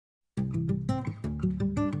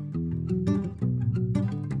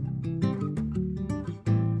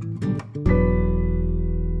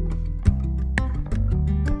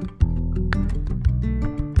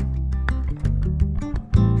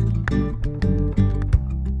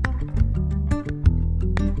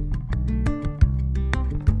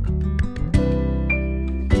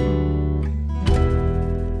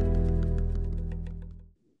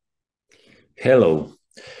Hello,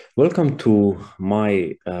 welcome to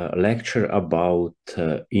my lecture about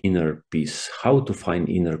inner peace, how to find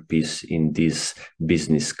inner peace in this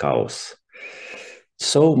business chaos.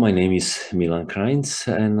 So my name is Milan Krajnc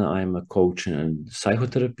and I'm a coach and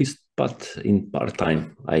psychotherapist, but in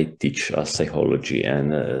part-time I teach psychology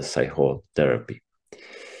and psychotherapy.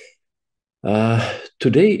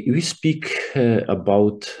 Today we speak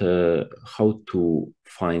about how to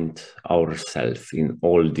find ourselves in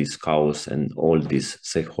all this chaos and all this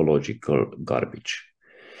psychological garbage.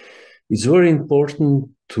 It's very important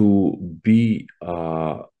to be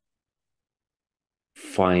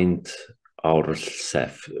find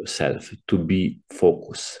ourself, to be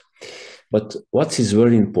focused. But what is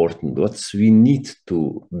very important, what we need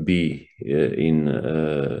to be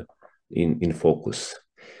in focus.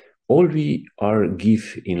 All we are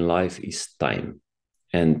give in life is time,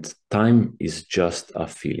 and time is just a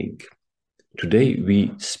feeling. Today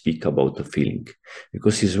we speak about a feeling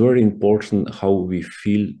because it's very important how we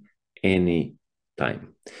feel any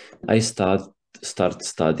time. I start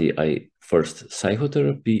study first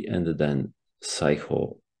psychotherapy and then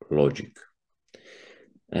psychologic.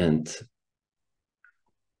 And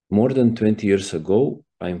more than 20 years ago,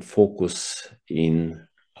 I'm focused in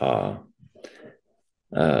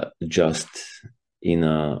just in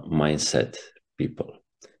a mindset people.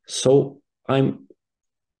 So I'm,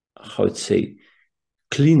 how to say,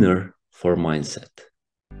 cleaner for mindset.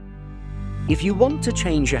 If you want to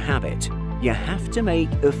change a habit, you have to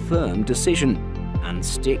make a firm decision and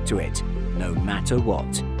stick to it, no matter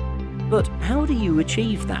what. But how do you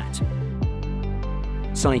achieve that?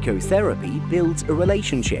 Psychotherapy builds a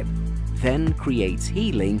relationship, then creates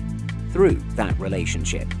healing through that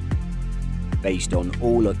relationship. Based on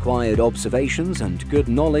all acquired observations and good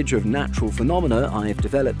knowledge of natural phenomena I have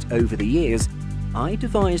developed over the years, I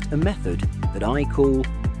devised a method that I call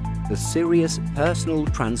the Serious Personal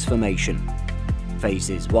Transformation.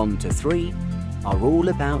 Phases 1 to 3 are all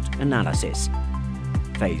about analysis.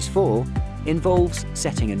 Phase 4 involves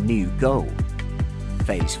setting a new goal.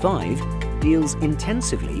 Phase 5 deals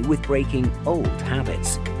intensively with breaking old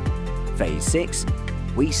habits. Phase 6,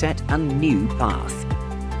 we set a new path.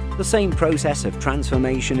 The same process of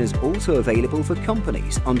transformation is also available for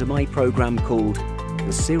companies under my program called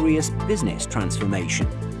the Serious Business Transformation.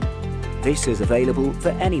 This is available for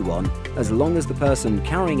anyone as long as the person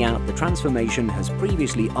carrying out the transformation has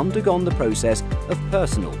previously undergone the process of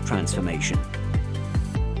personal transformation.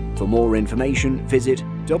 For more information, visit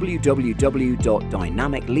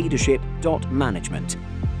www.dynamicleadership.management.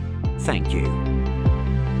 Thank you.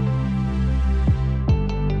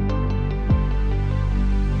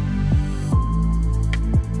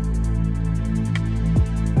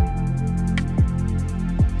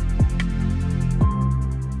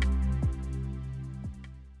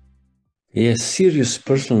 Yes, serious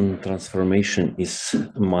personal transformation is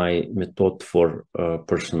my method for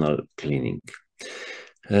personal cleaning.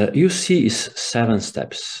 You see, it's 7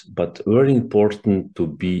 steps, but very important to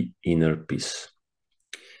be inner peace.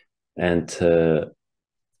 And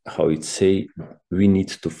how it say, we need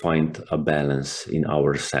to find a balance in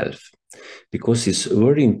ourselves, because it's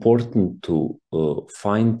very important to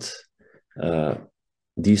find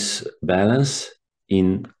this balance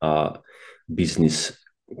in a business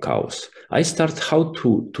chaos. I start how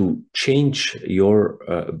to change your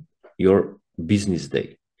business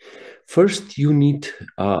day. First, you need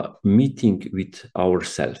a meeting with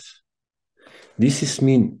ourselves. This is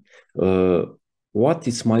mean what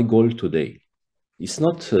is my goal today? It's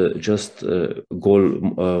not just goal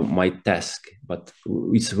my task, but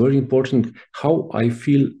it's very important how I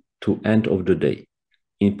feel to end of the day.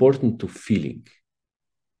 Important to feeling.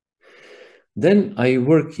 Then I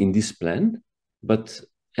work in this plan, but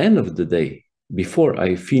end of the day, before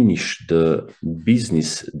I finish the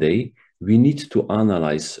business day, we need to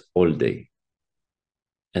analyze all day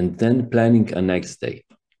and then planning a next day.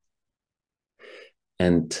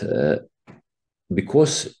 And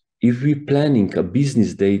because if we planning a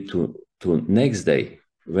business day to next day,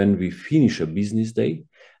 when we finish a business day,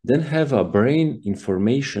 then have a brain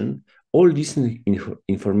information, all this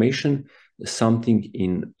information, something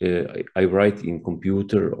in I write in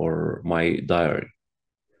computer or my diary.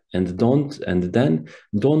 And then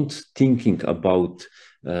don't thinking about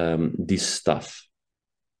this stuff,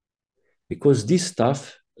 because this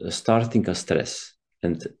stuff starting a stress,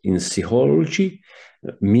 and in psychology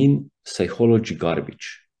mean psychology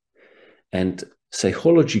garbage, and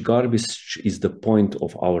psychology garbage is the point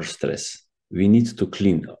of our stress. We need to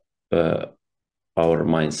clean our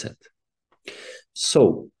mindset.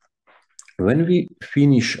 So when we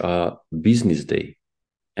finish a business day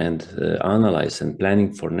and analyze and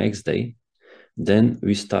planning for next day, then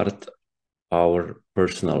we start our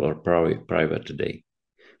personal or private day.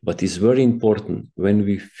 But it's very important when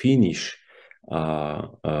we finish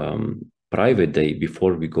private day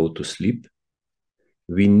before we go to sleep,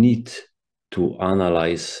 we need to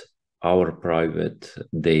analyze our private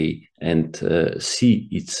day and see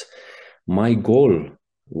it's my goal,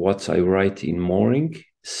 what I write in morning,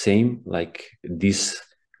 same like this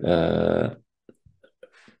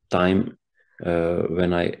time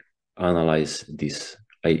when I analyze this,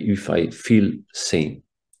 if I feel same.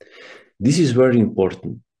 This is very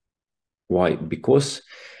important. Why? Because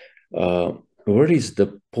where is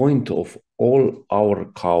the point of all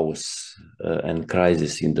our chaos and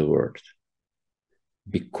crisis in the world?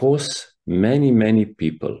 Because many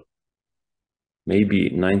people, maybe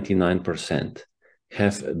 99%,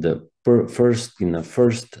 have the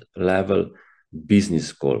first level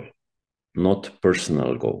business goal, not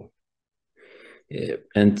personal goal.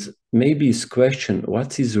 And maybe it's question,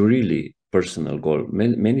 what is really personal goal?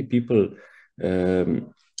 Many people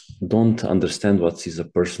don't understand what is a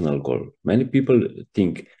personal goal. Many people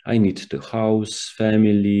think, I need the house,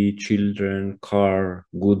 family, children, car,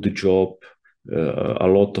 good job, a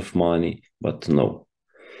lot of money, but no.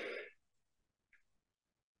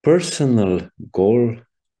 Personal goal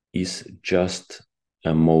is just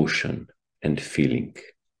emotion and feeling.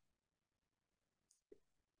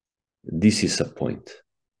 This is a point.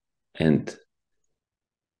 And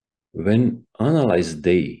when analyze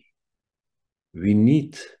day, we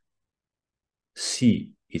need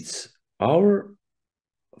see it's our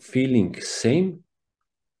feeling same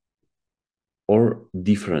or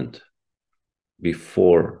different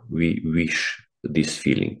before we wish this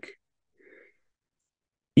feeling.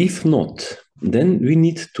 If not, then we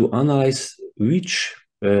need to analyze which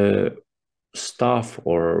stuff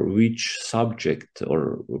or which subject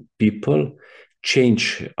or people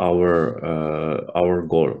change our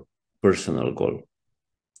goal, personal goal.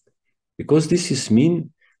 Because this is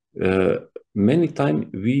mean many times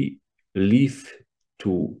we live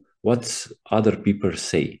to what other people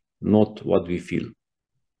say, not what we feel.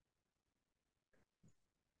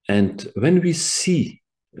 And when we see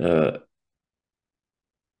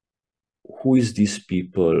who is these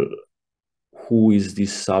people, who is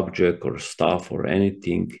this subject or stuff or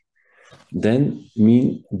anything, then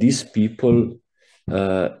these people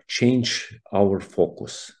change our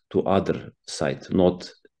focus to other side,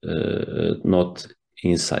 not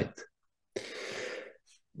inside.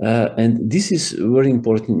 And this is very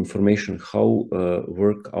important information how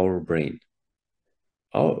work our brain.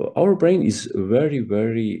 Our brain is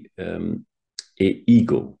very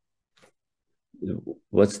ego.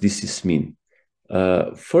 What this mean?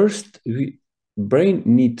 First, brain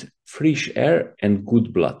need fresh air and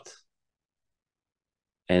good blood.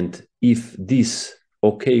 And if this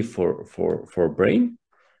okay for brain,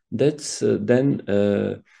 that's then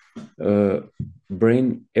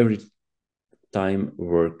brain every time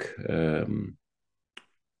work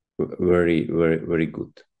very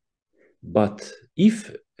good. But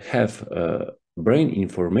if have brain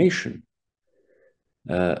information,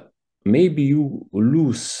 maybe you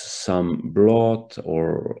lose some blood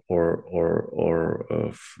or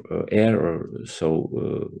air or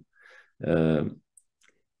so.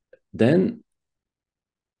 Then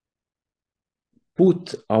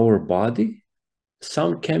put our body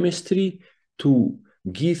some chemistry to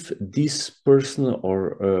give this person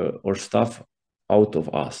or stuff out of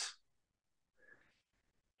us.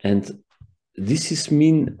 And this is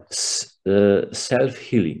mean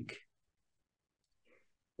self-healing.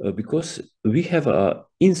 Because we have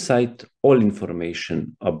inside all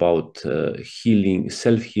information about healing,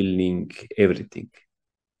 self-healing, everything.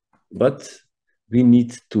 But we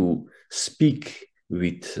need to speak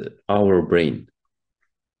with our brain.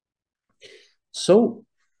 So,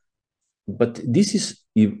 but this is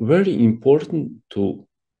very important to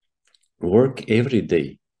work every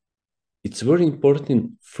day. It's very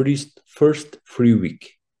important first 3 weeks,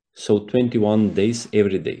 so 21 days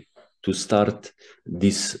every day to start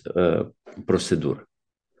this procedure.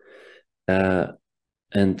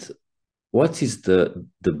 And what is the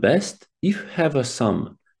best? If you have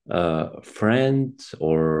some friend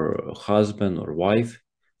or husband or wife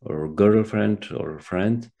or girlfriend or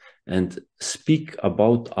friend, and speak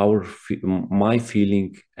about my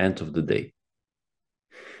feeling end of the day,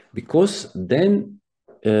 because then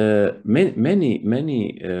many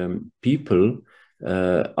people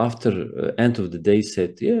after end of the day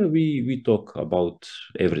said, yeah, we talk about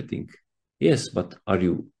everything. Yes, but are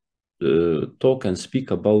you talk and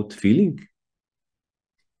speak about feeling?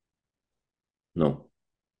 No.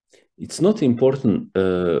 it's not important.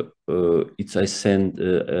 It's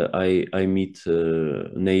I meet a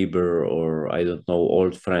neighbor, or I don't know,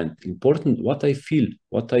 old friend. Important what I feel,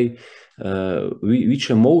 which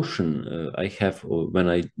emotion I have when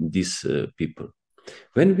I these people.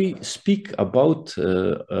 When we speak about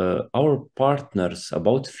our partners,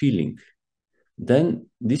 about feeling, then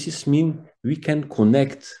this is mean we can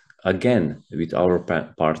connect again with our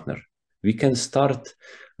partner. We can start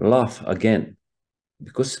laugh again,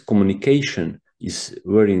 because communication is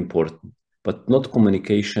very important, but not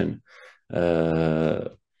communication.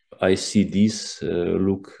 I see these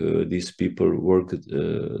people work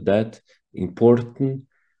that important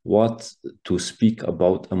what to speak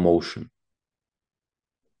about emotion.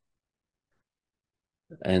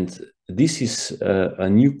 And this is a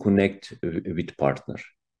new connect with partner.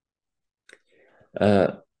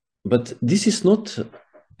 But this is not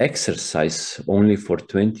exercise only for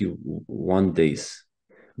 21 days.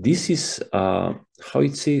 This is, how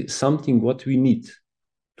it say, something what we need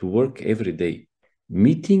to work every day.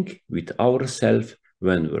 Meeting with ourselves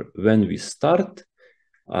when we start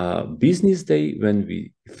a business day, when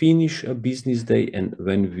we finish a business day, and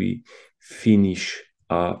when we finish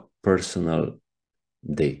a personal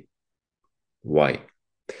day. Why?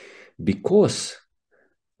 Because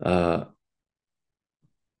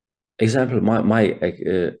example,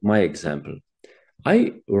 my example,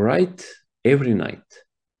 I write every night.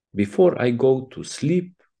 Before I go to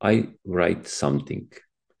sleep, I write something.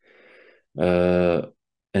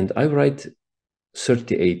 And I write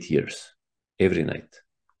 38 years every night.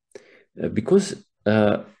 Because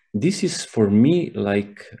this is for me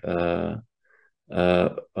like a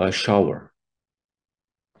shower.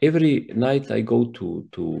 Every night I go to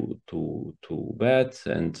bed,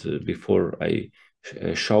 and before I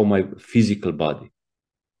show my physical body.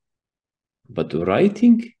 But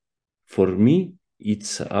writing, for me,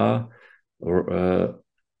 it's a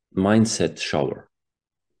mindset shower.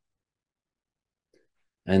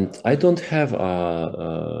 And I don't have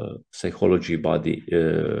a psychology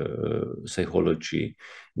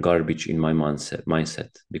garbage in my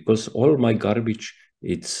mindset, because all my garbage,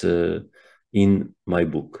 it's in my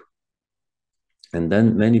book. And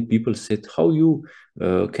then many people said, how you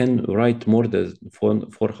can write more than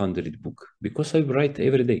 400 books? Because I write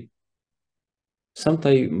every day.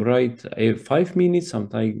 Sometimes write 5 minutes,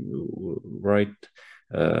 sometimes write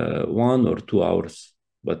 1 or 2 hours.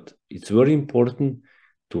 But it's very important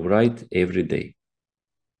to write every day.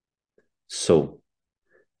 So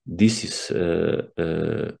this is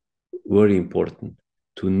very important,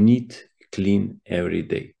 to neat, clean every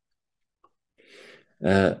day.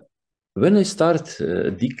 When I start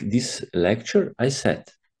this lecture, I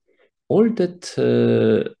said, all that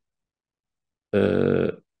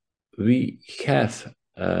we have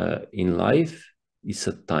in life is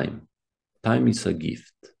a time. Time is a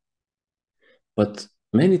gift. But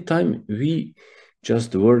many times we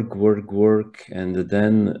just work, and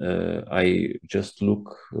then I just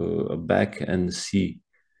look back and see,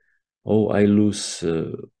 oh, I lose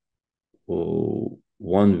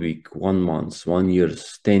 1 week, 1 month, 1 year,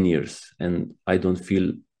 10 years, and I don't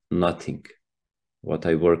feel nothing what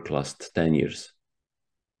I worked last 10 years.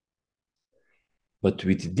 But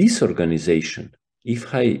with this organization,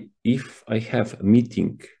 if I have a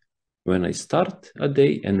meeting when I start a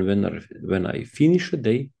day and when I finish a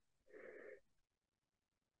day,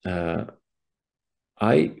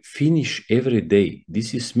 I finish every day.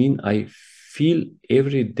 This is mean I feel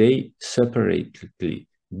every day separately.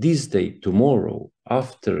 This day, tomorrow,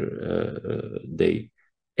 after day,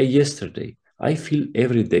 yesterday. I feel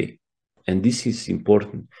every day. And this is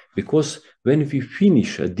important, because when we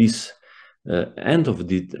finish this end of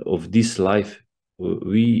this life,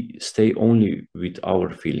 we stay only with our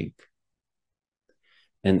feeling.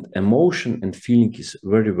 And emotion and feeling is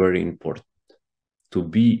very, very important to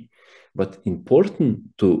be, but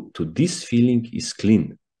important to this feeling is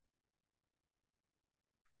clean.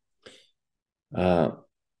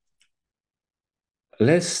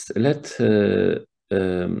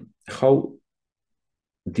 How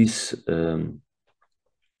this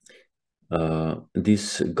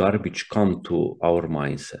this garbage come to our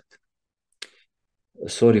mindset.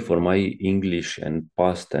 Sorry for my English and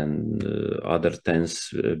past and other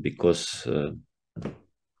tense, because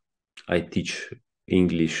I teach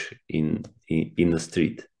English in the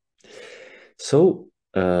street. So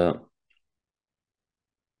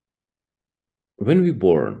when we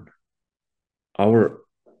born, our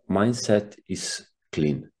mindset is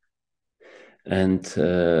clean, and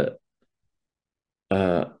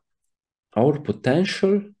our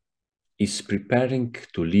potential is preparing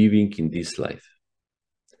to living in this life.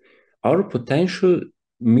 Our potential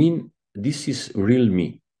mean this is real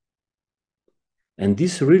me. And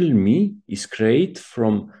this real me is created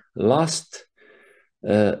from last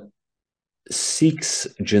 6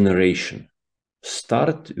 generations.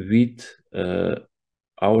 Start with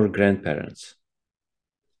our grandparents.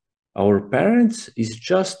 Our parents is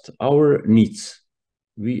just our needs.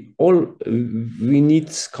 We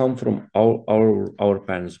needs come from our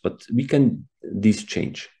parents, but we can this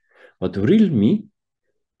change. But real me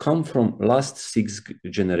come from last 6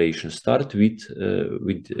 generations. Start with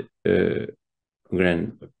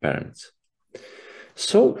grandparents.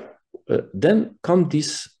 So then come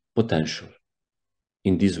this potential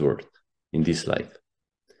in this world, in this life.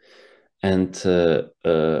 And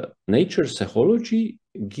nature psychology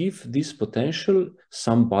give this potential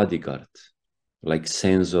some bodyguard, like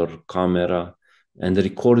sensor, camera, and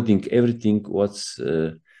recording everything what's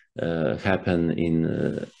happen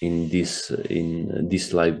in this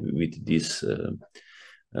life with this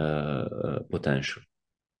potential.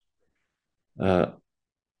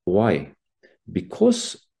 Why?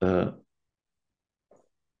 Because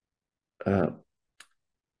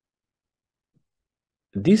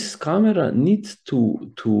this camera needs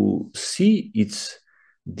to see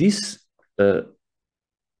this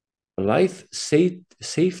life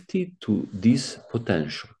safety to this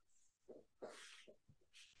potential.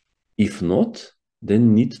 If not,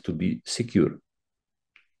 then need to be secure.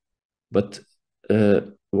 But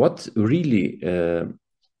what really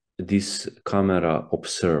this camera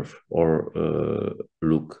observe or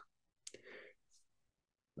look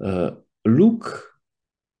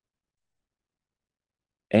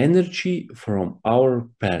energy from our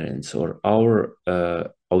parents or our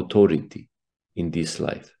authority in this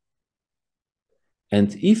life.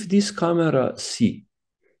 And if this camera see,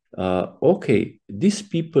 okay, these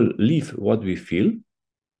people live what we feel,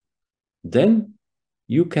 then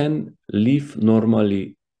you can live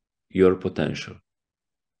normally your potential.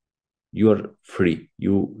 You are free.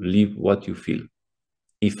 You live what you feel.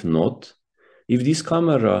 If not, if this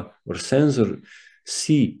camera or sensor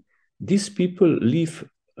see these people live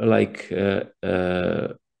like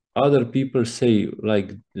other people say,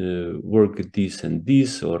 like work this and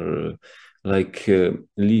this, or like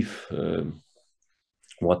live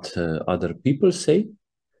what other people say,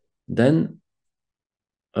 then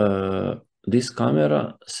this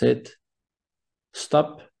camera said,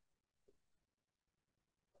 stop.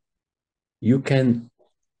 You can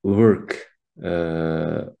work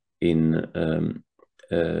in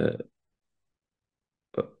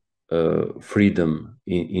freedom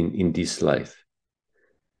in this life.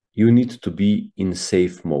 You need to be in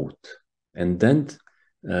safe mode. And then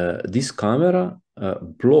this camera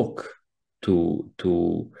block to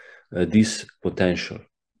this potential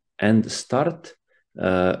and start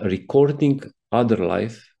recording other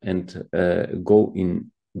life and go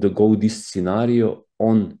this scenario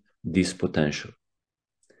on this potential.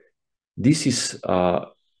 This is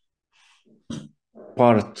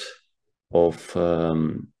part of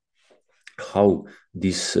how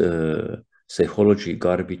this psychology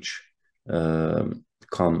garbage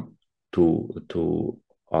come to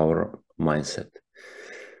our mindset.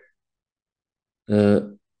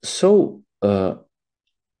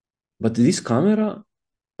 But this camera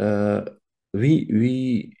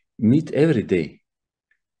we meet every day.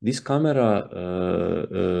 This camera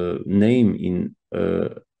name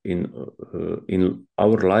in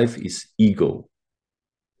our life is ego.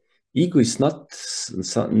 Ego is not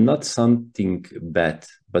something bad,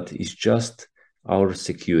 but it's just our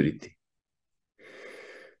security.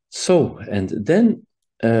 So, and then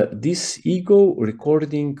this ego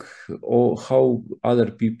recording how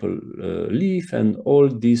other people live, and all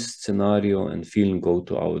this scenario and feeling go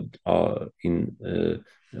to our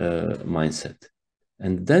mindset.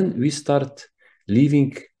 And then we start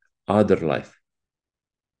living other life.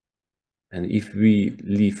 And if we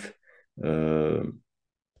live,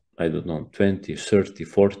 I don't know, 20, 30,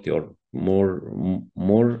 40 or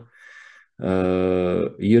more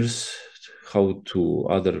years, how to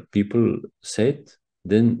other people said,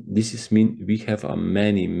 then this is mean we have a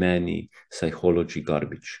many psychology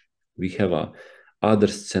garbage. We have a other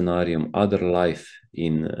scenario, other life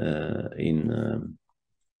in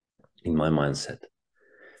my mindset.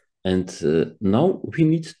 And now we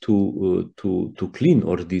need to clean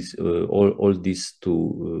all this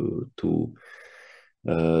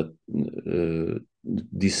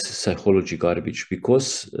this psychology garbage,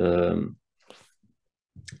 because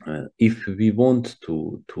if we want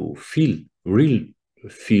to feel,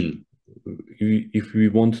 if we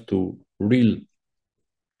want to real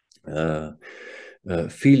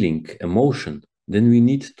feeling, emotion, then we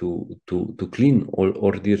need to clean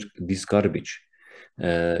all this garbage.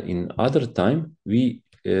 In other time, we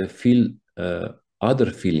feel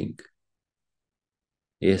other feeling.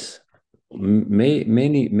 Yes,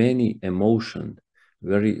 many emotion,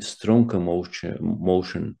 very strong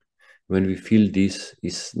emotion. When we feel this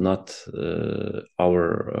is not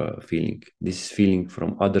our feeling. This is feeling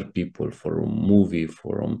from other people, from movie,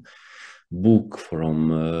 from book,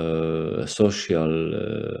 from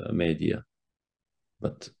social media.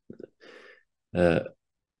 But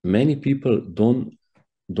many people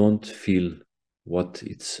don't feel what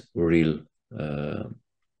it's real.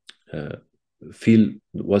 Feel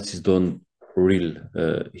what is done real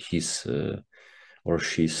his or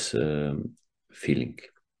she's feeling.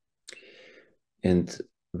 And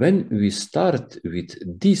when we start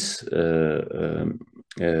with this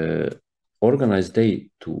organized day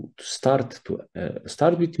to start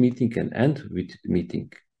with meeting and end with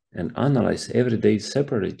meeting and analyze every day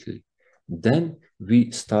separately, then we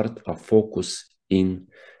start a focus in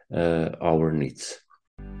our needs.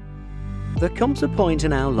 There comes a point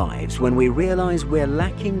in our lives when we realize we're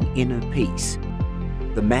lacking inner peace.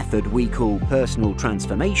 The method we call personal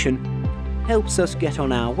transformation helps us get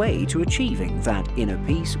on our way to achieving that inner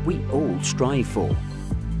peace we all strive for.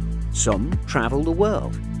 Some travel the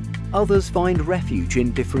world, others find refuge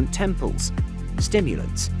in different temples,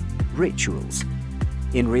 stimulants, rituals.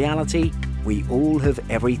 In reality, we all have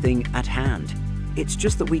everything at hand. It's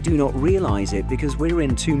just that we do not realize it because we're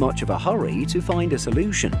in too much of a hurry to find a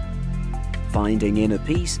solution. Finding inner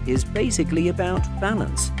peace is basically about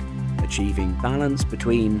balance, achieving balance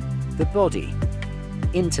between the body,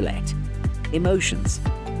 intellect, emotions,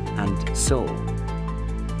 and soul.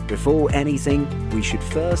 Before anything, we should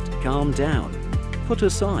first calm down, put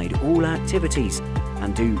aside all activities,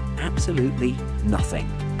 and do absolutely nothing.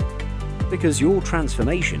 Because your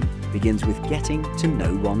transformation begins with getting to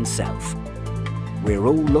know oneself. We're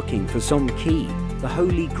all looking for some key, the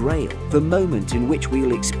Holy Grail, the moment in which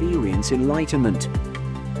we'll experience enlightenment.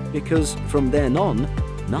 Because from then on,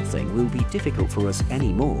 nothing will be difficult for us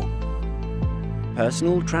anymore.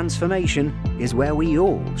 Personal transformation is where we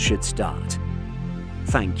all should start.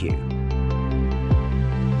 Thank you.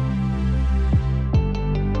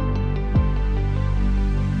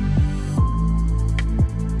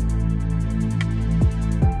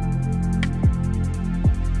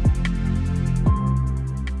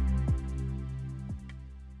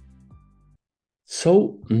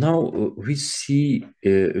 So now we see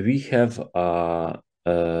we have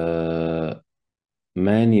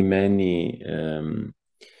many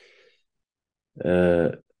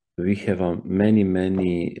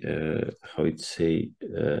how it say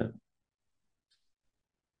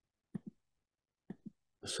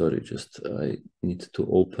sorry, just I need to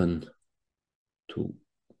open to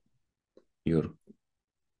your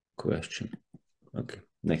question. Okay,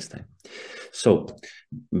 next time. So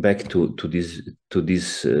back to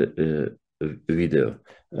this video.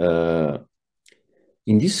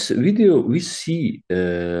 In this video, we see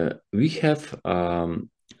we have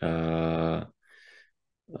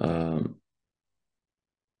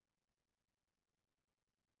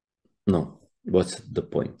no, what's the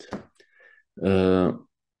point?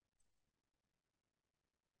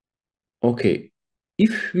 Okay,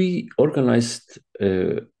 if we organized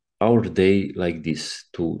our day like this,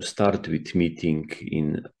 to start with meeting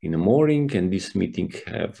in the morning, and this meeting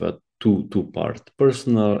have a two part,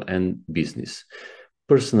 personal and business.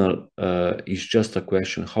 Personal is just a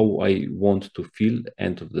question how I want to feel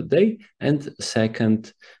end of the day, and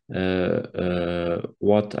second,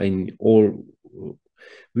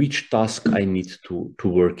 which task I need to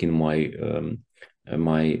work in my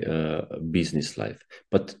business life.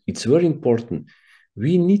 But it's very important.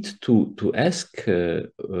 We need to ask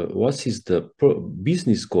what is the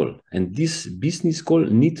business goal, and this business goal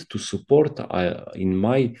needs to support in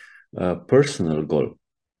my personal goal.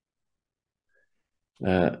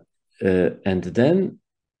 And then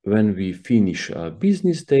when we finish a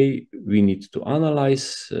business day, we need to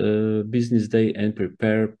analyze business day and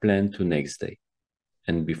prepare plan to next day.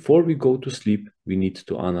 And before we go to sleep, we need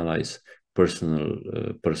to analyze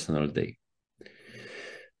personal day.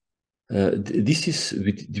 This is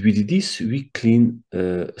with this we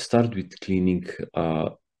start with cleaning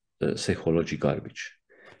psychology garbage.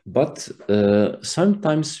 But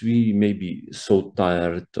sometimes we may be so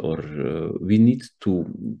tired, or we need to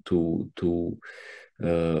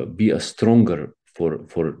be a stronger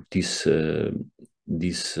for this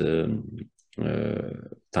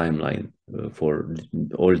timeline for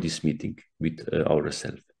all this meeting with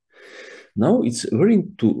ourselves. Now it's very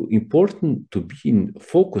important to be in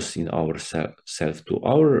focus in ourselves, to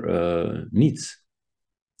our needs.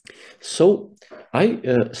 So I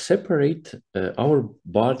separate our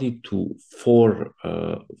body to four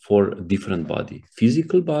different body: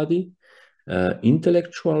 physical body,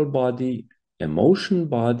 intellectual body, emotion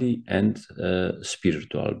body, and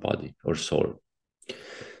spiritual body or soul.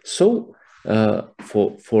 So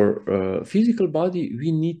for physical body,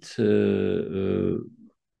 we need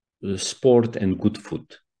sport and good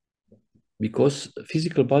food, because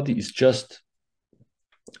physical body is just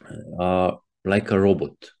like a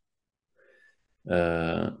robot.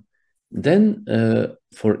 Then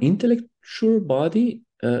for intellectual body,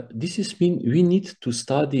 this is mean we need to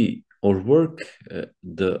study or work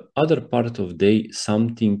the other part of day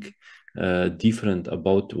something different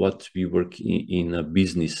about what we work in a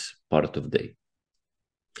business part of day.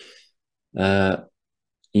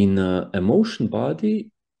 In emotion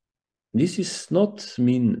body, this is not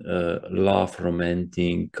mean love,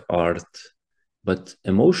 romantic, art, but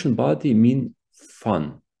emotion body mean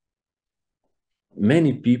fun.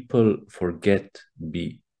 Many people forget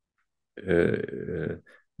be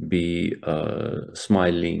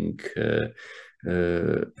smiling,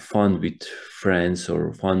 fun with friends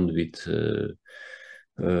or fun with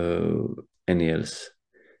any else.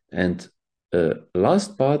 And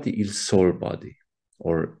last body is soul body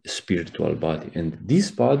or spiritual body, and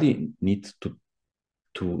this body needs to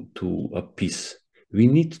a peace. We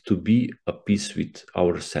need to be a peace with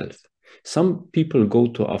ourselves. Some people go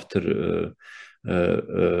to after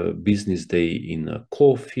business day in a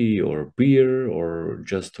coffee or beer, or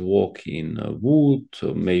just walk in a wood,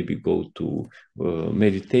 or maybe go to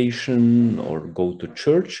meditation or go to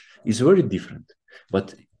church. It's very different,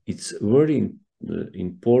 but it's very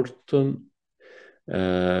important.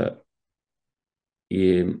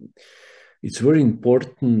 It's very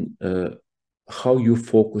important how you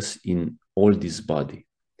focus in all this body,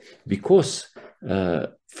 because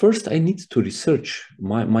first I need to research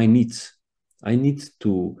my needs. I need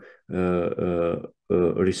to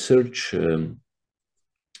research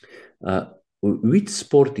which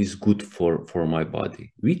sport is good for my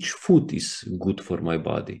body, which food is good for my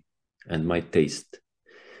body and my taste,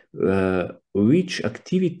 which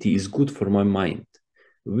activity is good for my mind,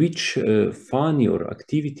 which funny or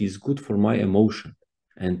activity is good for my emotion,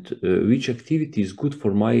 and which activity is good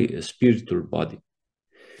for my spiritual body.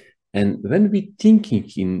 And when we thinking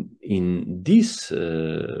in this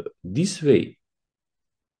this way,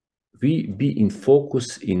 we be in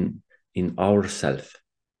focus in ourself.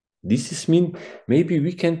 This is mean maybe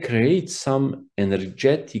we can create some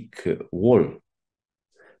energetic wall.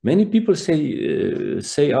 Many people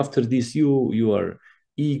say after this, you are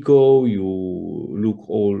ego, you look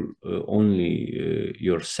only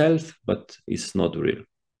yourself, but it's not real,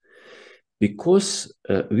 because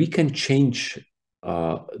we can change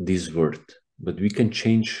this word, but we can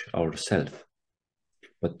change ourselves.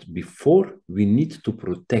 But before, we need to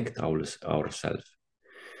protect ourselves.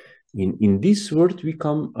 In this world, we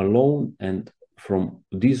come alone, and from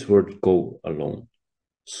this world go alone.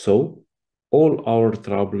 So all our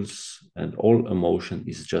troubles and all emotion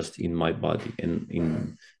is just in my body and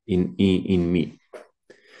in me.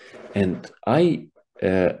 And I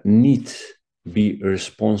need be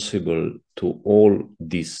responsible to all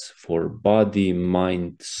this for body,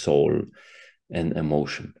 mind, soul, and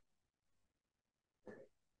emotion.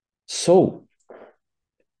 So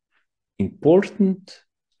important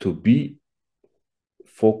to be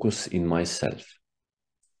focused in myself.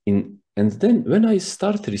 And then when I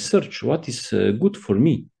start research what is good for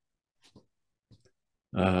me,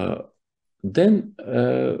 then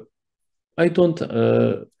I don't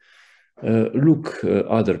look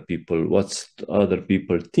other people, what's other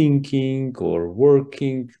people thinking or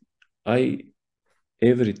working.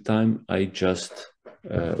 Every time I just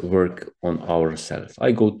work on ourselves.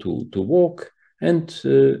 I go to walk and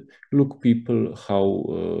look people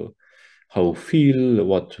how feel,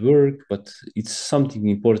 what work, but it's something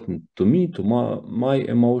important to me, to my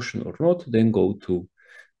emotion or not, then go to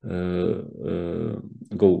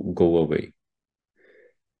go away.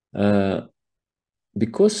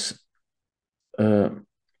 Because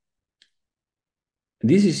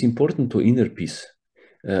this is important to inner peace.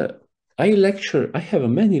 I have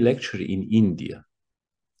many lectures in India.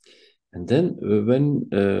 And then when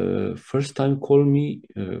first time called me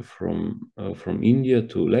from India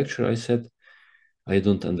to lecture, I said, I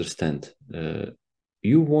don't understand.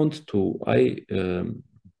 You want to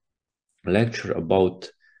lecture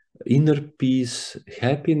about inner peace,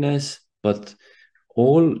 happiness, but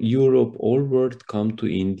all Europe, all world come to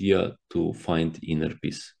India to find inner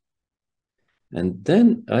peace. And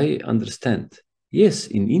then I understand, yes,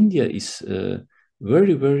 in India is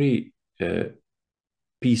very, very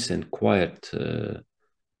peace and quiet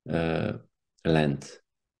land.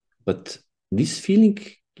 But this feeling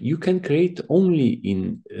you can create only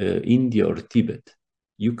in India or Tibet.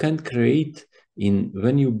 You can't create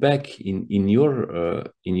when you back in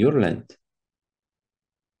your land.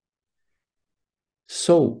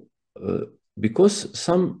 So because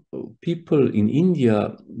some people in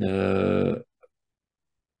India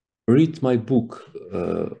read my book,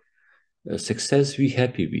 Success We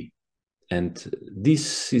Happy We, and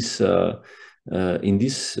this is in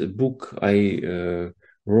this book I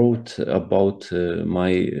wrote about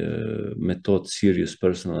my method, serious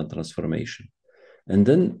personal transformation. And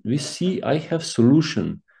then we see I have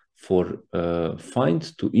solution for find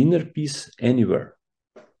to inner peace anywhere.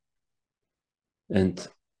 And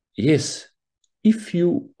yes, if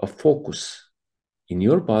you focus in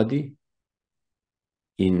your body,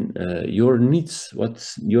 in your needs,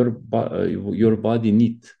 what your body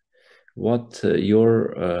need, what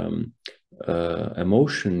your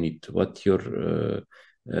emotion need, what your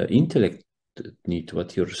intellect need,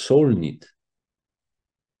 what your soul need,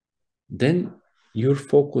 then your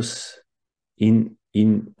focus in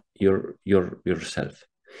yourself.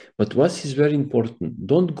 But what is very important,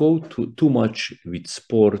 don't go too much with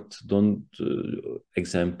sport. Don't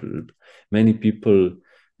example, many people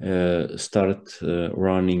start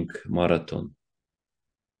running marathon.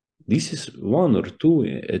 This is 1 or 2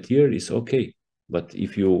 a year is okay, but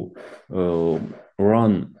if you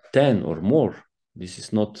run 10 or more, this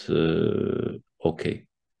is not okay.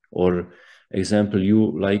 Or example,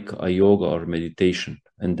 you like a yoga or meditation,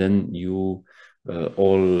 and then you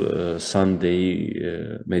all Sunday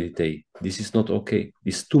meditate. This is not okay.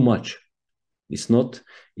 It's too much. It's not.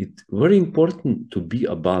 It's very important to be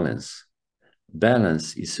a balance.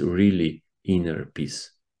 Balance is really inner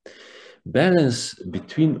peace. Balance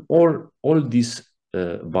between all this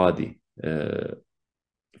body,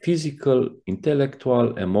 physical,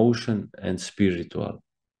 intellectual, emotion, and spiritual.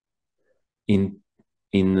 In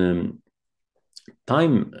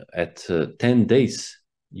time at 10 days,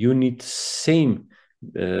 you need same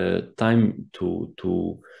time to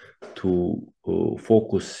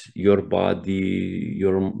focus your body,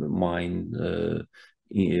 your mind,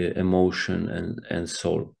 emotion, and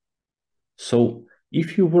soul. So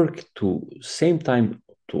if you work to same time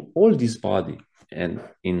to all this body and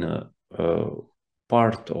in a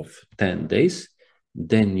part of 10 days,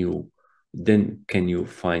 then can you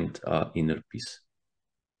find inner peace.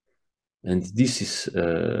 And this is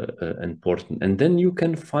important. And then you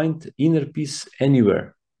can find inner peace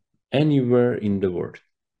anywhere in the world.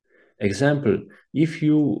 Example, if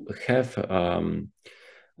you have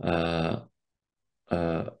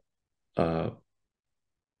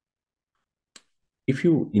if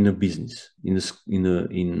you in a business, in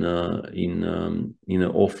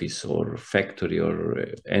an office or factory or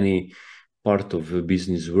any part of the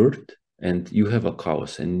business world, and you have a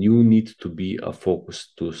chaos and you need to be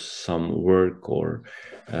focused to some work or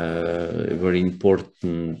a very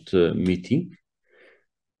important meeting,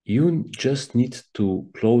 you just need to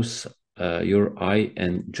close your eye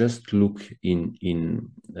and just look in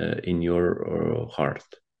your heart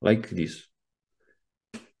like this.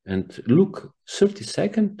 And look 30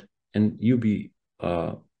 seconds and you be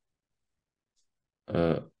a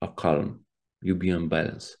calm, you be in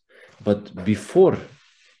balance. But before,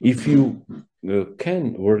 if you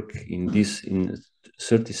can work in this in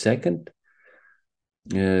 30 seconds,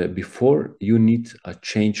 before you need a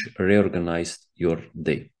change, reorganize your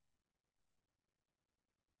day.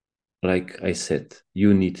 Like I said,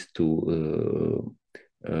 you need to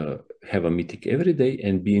have a meeting every day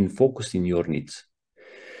and be focused in your needs.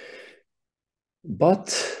 But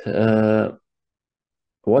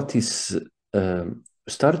what is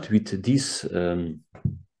start with this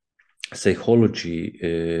psychology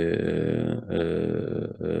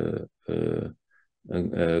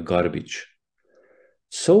garbage.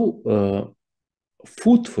 So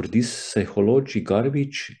food for this psychology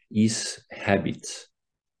garbage is habits.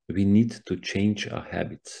 We need to change our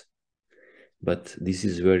habits. But this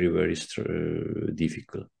is very, very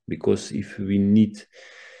difficult, because if we need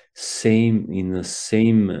in the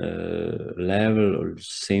same level or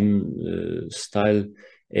same style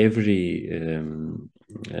every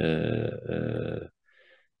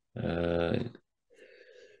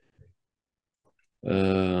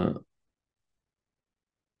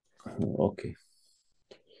okay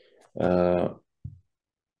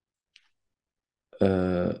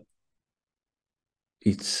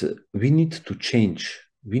it's we need to change,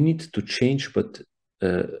 but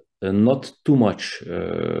not too much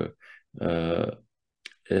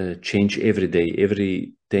change every day,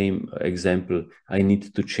 every time. Example, I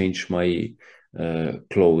need to change my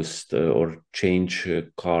closed or change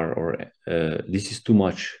car, or this is too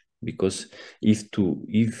much, because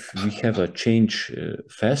if we have a change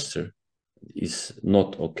faster, is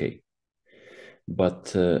not okay.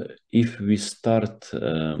 But if we start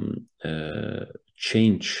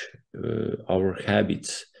change our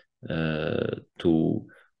habits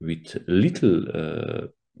with little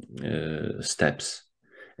steps.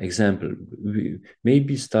 Example, we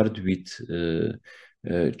maybe start with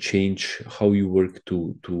change how you work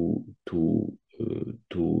to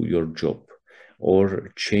your job,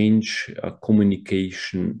 or change a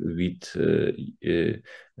communication with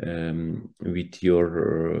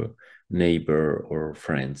your neighbor or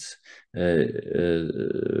friends.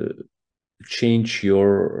 Change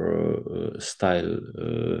your style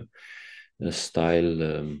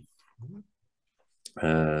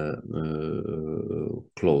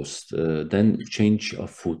clothes, then change a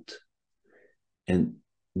food. And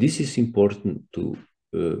this is important to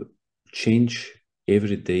change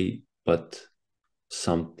every day, but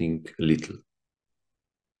something little.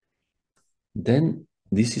 Then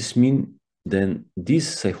this is mean, then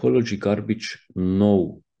this psychology garbage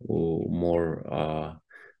no more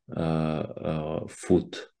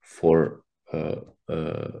food for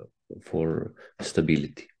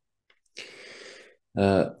stability.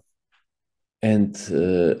 And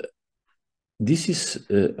this is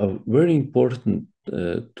very important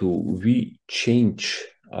to we change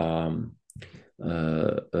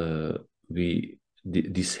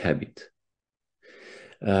this habit.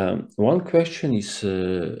 One question is,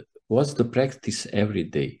 what's the practice every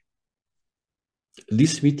day?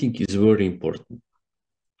 This meeting is very important.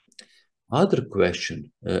 Other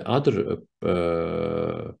question,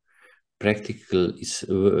 practical is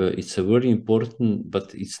it's a very important,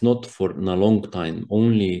 but it's not for a long time,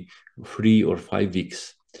 only 3 or 5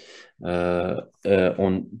 weeks.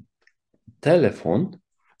 On telephone,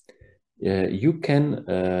 you can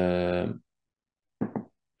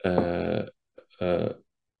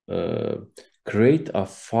create a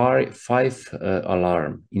 5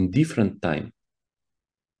 alarm in different time.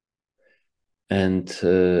 And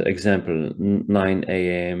example, 9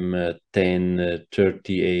 a.m.,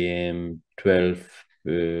 10:30 a.m., 12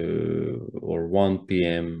 or 1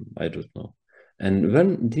 p.m., I don't know. And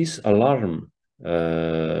when this alarm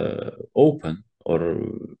open or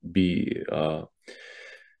be,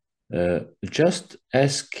 just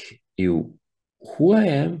ask you who I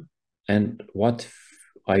am and what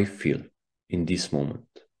I feel in this moment.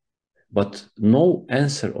 But no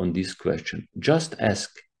answer on this question. Just ask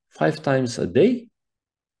 5 times a day,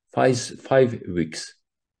 5 weeks.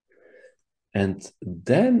 And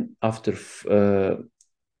then after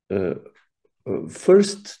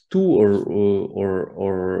first 2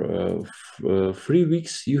 or 3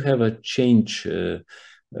 weeks, you have a change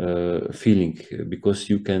feeling, because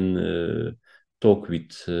you can talk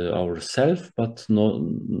with ourselves, but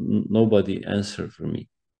nobody answer for me.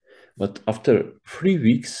 But after 3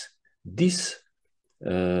 weeks, this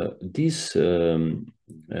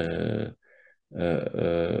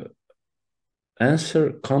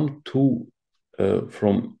answer come to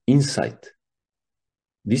from inside.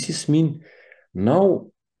 This is mean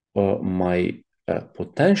now my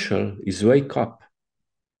potential is wake up.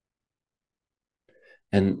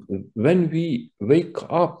 And when we wake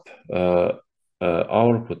up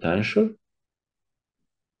our potential,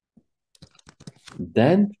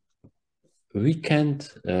 then we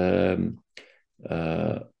can't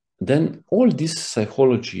then all this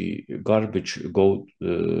psychology garbage go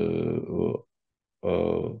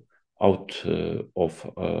out of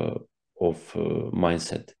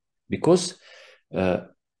mindset, because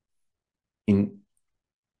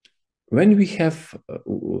when we have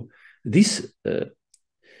this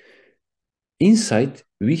inside,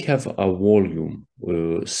 we have a volume,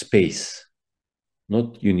 space,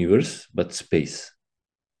 not universe, but space.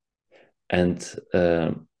 And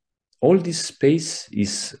all this space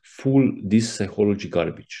is full this psychology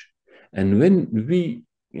garbage. And when we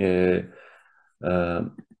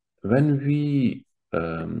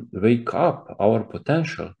wake up our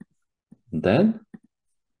potential, then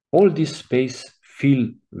all this space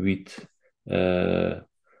fill with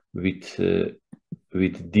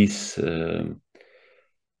this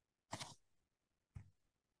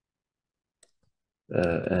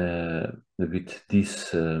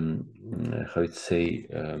how it say,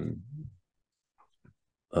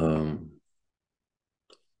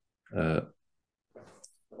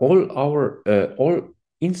 all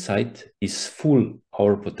inside is full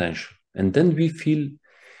our potential, and then we feel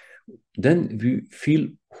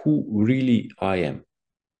who really I am,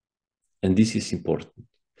 and this is important.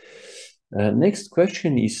 Next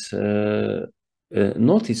question is,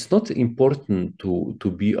 it's not important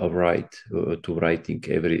to be to writing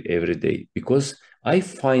every day, because I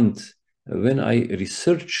find when I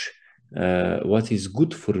research what is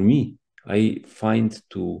good for me, I find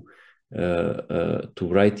to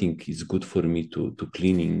writing is good for me to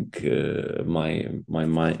cleaning my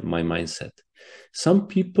mindset. Some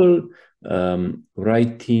people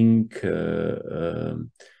writing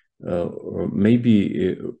or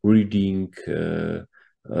maybe reading.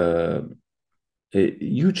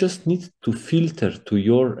 You just need to filter to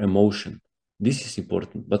your emotion. This is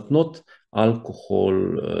important, but not alcohol,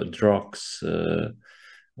 drugs.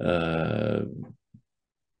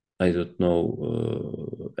 I don't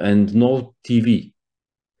know, and no TV.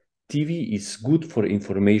 TV is good for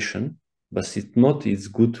information, but it's not. It's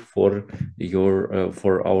good for your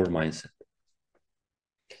for our mindset.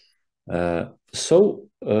 So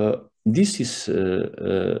this is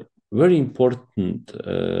very important.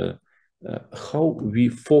 How we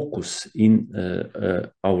focus in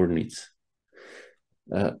our needs,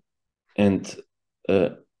 and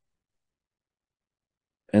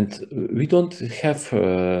we don't have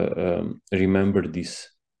remember this.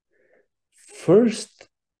 First,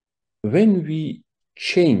 when we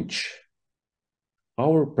change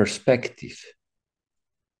our perspective,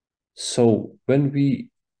 so when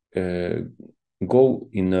we go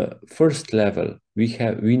in a first level, we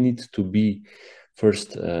need to be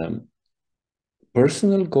first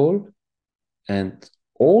personal goal, and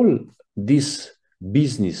all this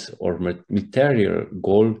business or material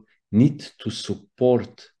goal need to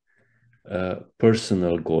support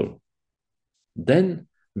personal goal. Then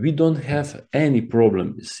we don't have any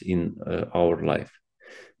problems in our life.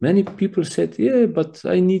 Many people said, yeah, but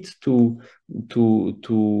I need to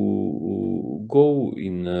go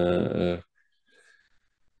in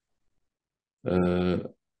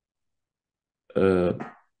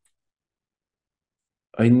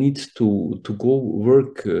I need to go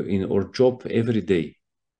work in or job every day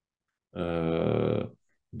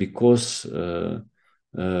because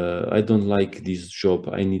I don't like this job.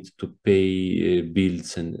 I need to pay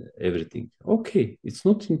bills and everything. Okay, it's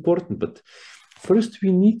not important, but first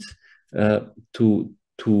we need to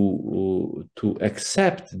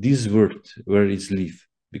accept this world where is live,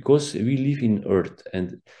 because we live in earth,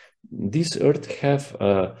 and this earth have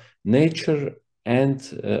nature and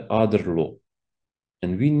other law,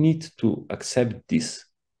 and we need to accept this.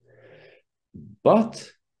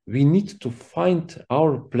 But we need to find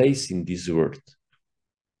our place in this world.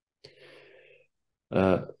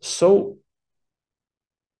 So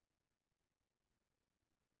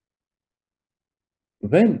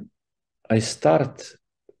when I start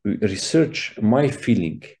research my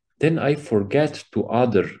feeling, then I forget to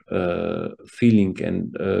other feeling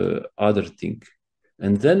and other thing.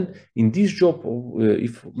 And then in this job,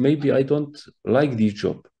 if maybe I don't like this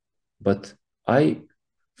job, but I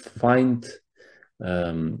find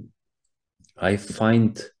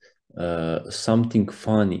something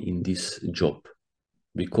funny in this job,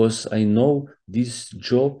 because I know this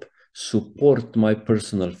job support my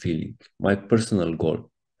personal feeling, my personal goal.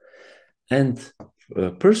 And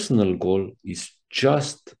personal goal is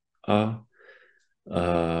just a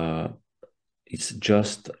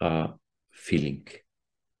feeling.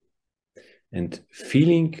 And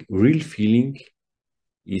feeling, real feeling,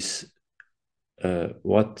 is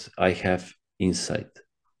what I have inside.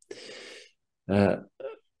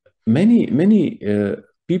 Many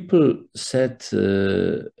people said,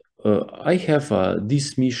 I have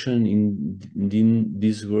this mission in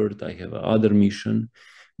this world, I have other mission,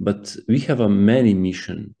 but we have a many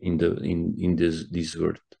mission in this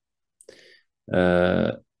world.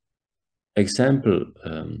 Example,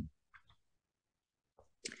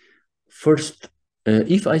 first,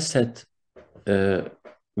 if I said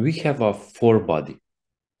we have a 4 body.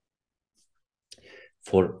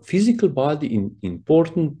 For physical body,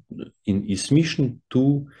 important in its mission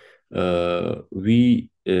to we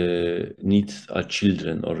need a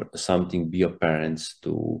children or something, be a parents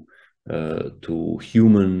to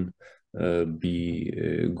human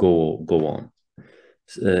go on.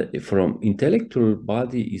 From intellectual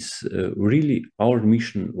body is really our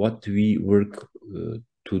mission, what we work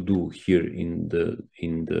to do here in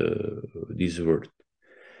this world.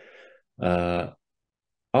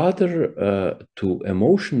 Other to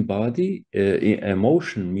emotion body,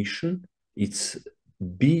 emotion mission, it's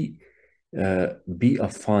be a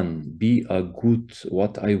fun, be a good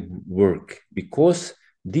what I work, because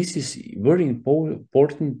this is very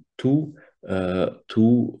important to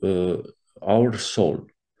our soul.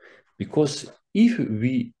 Because if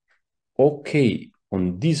we okay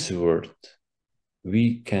on this world,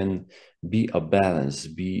 we can be a balance,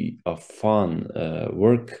 be a fun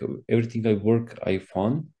work. Everything I work, I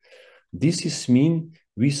fun. This is mean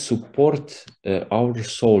we support our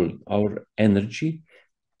soul, our energy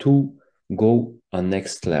to go a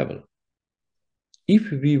next level.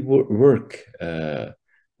 If we work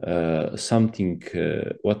something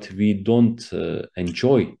what we don't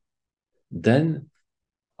enjoy, then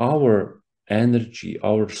our energy,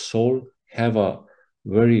 our soul have a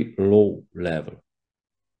very low level.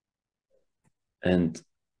 And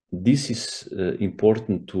this is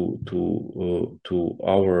important to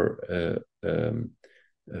our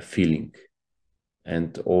feeling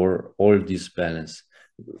and or all this balance.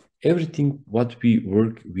 Everything what we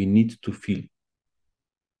work, we need to feel.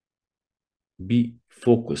 Be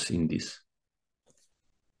focused in this.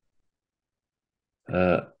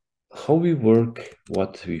 How we work,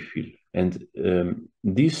 what we feel. And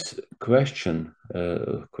this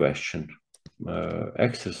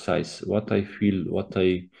exercise, what I feel, what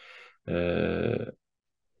I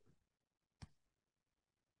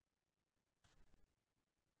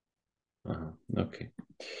okay.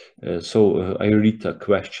 So I read a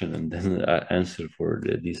question and then I answer for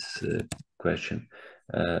this question.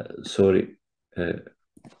 Sorry,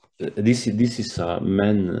 this is a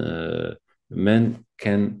man. Men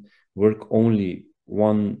can work only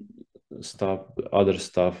one stuff, other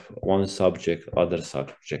stuff, one subject, other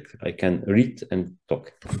subject. I can read and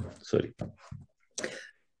talk. Sorry.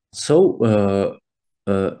 So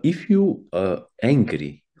if you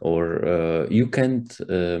angry or you can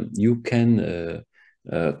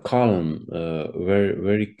calm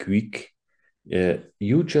very quick.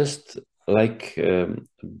 You just like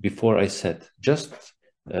before I said, just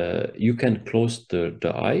you can close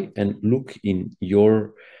the eye and look in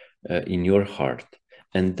your heart,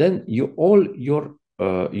 and then all your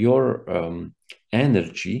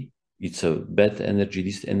energy. It's a bad energy.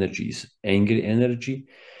 This energy is angry energy.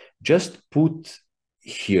 Just put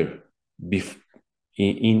here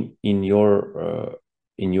in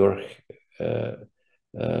your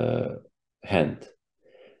hand,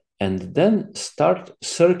 and then start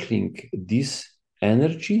circling this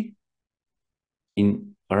energy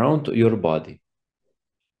in around your body,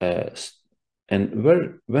 and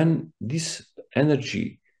when this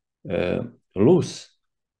energy loose,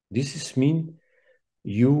 this is mean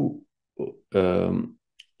you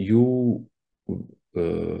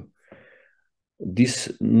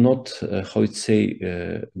this not how it say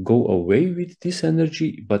go away with this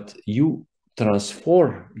energy, but you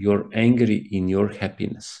transform your anger in your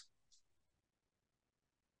happiness.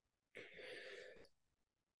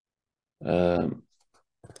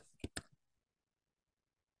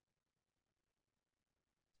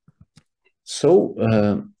 So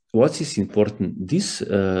what is important? This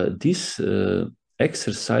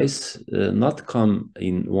exercise not come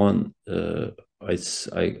in one.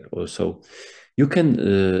 I also you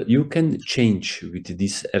can change with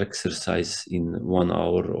this exercise in 1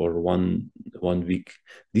 hour or one week.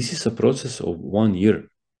 This is a process of 1 year.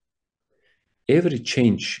 Every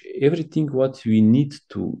change, everything what we need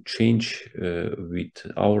to change with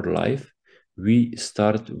our life, we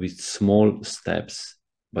start with small steps,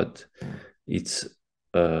 but it's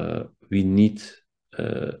we need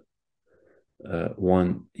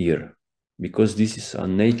 1 year, because this is a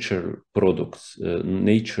nature product,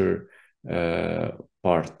 nature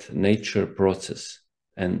part, nature process,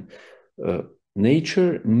 and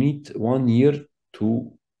nature need 1 year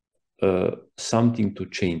to something to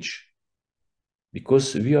change,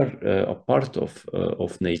 because we are a part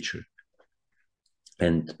of nature,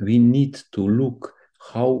 and we need to look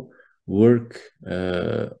how work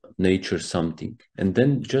nature something, and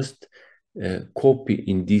then just copy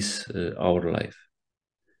in this our life.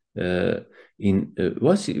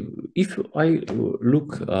 If I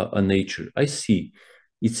look at nature, I see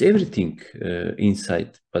it's everything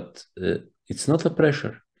inside, but it's not a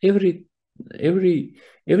pressure. Everything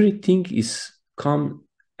is come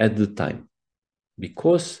at the time,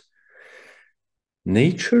 because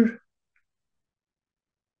nature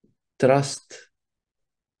trust,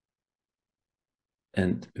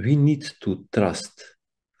 and we need to trust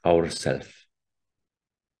ourselves.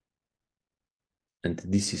 And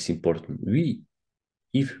this is important.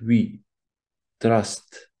 If we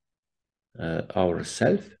trust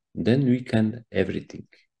ourselves, then we can everything.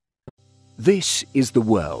 This is the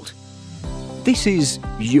world. This is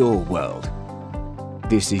your world.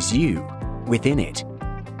 This is you within it,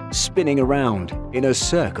 spinning around in a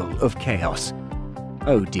circle of chaos.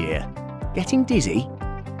 Oh dear, getting dizzy?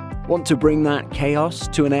 Want to bring that chaos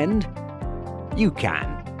to an end? You can.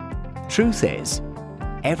 Truth is,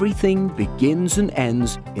 everything begins and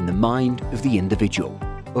ends in the mind of the individual,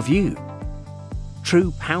 of you.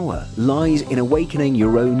 True power lies in awakening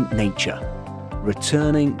your own nature,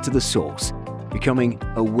 returning to the source, becoming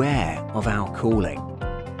aware of our calling.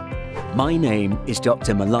 My name is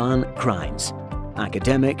Dr. Milan Krajnc,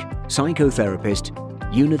 academic, psychotherapist,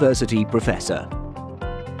 university professor.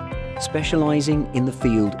 Specializing in the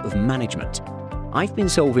field of management, I've been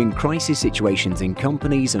solving crisis situations in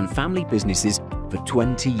companies and family businesses for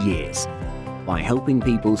 20 years by helping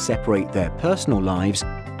people separate their personal lives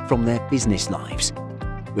from their business lives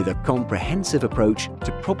with a comprehensive approach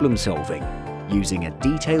to problem solving using a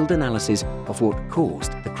detailed analysis of what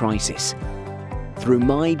caused the crisis. Through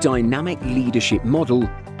my dynamic leadership model,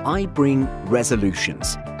 I bring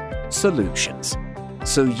resolutions, solutions,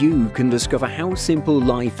 so you can discover how simple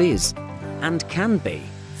life is and can be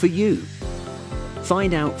for you.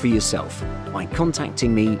 Find out for yourself by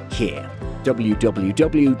contacting me here,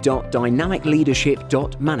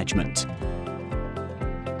 www.dynamicleadership.management.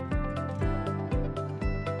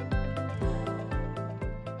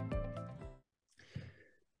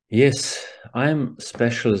 Yes, I'm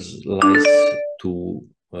specialized to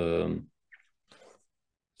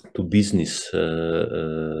business.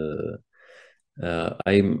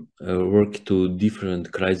 I work to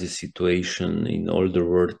different crisis situation in all the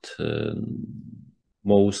world.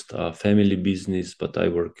 Most are family business, but I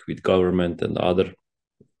work with government and other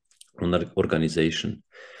organization.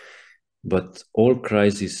 But all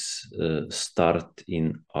crises start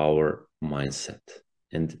in our mindset.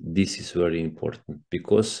 And this is very important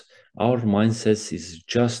because our mindset is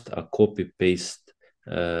just a copy-paste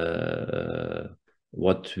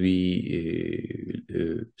what we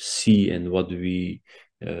see and what we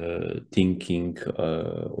thinking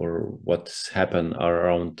or what's happened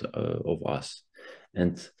around of us.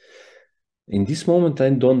 And in this moment, I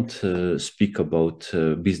don't speak about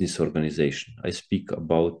business organization. I speak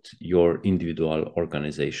about your individual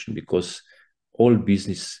organization because all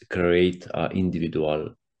business create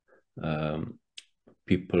individual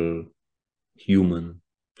people, human,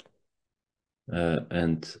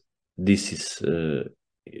 and this is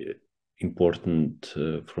important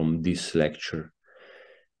from this lecture.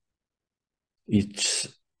 It's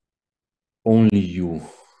only you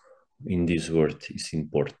in this world is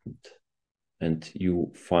important, and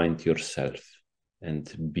you find yourself and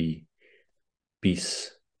be peace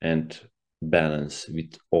and balance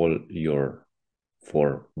with all your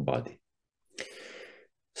four body.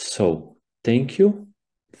 So thank you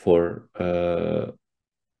for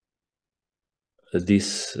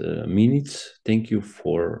these minutes. Thank you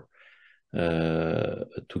for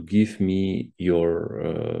to give me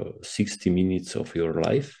your 60 minutes of your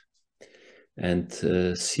life, and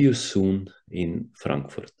see you soon in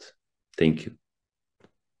Frankfurt. Thank you.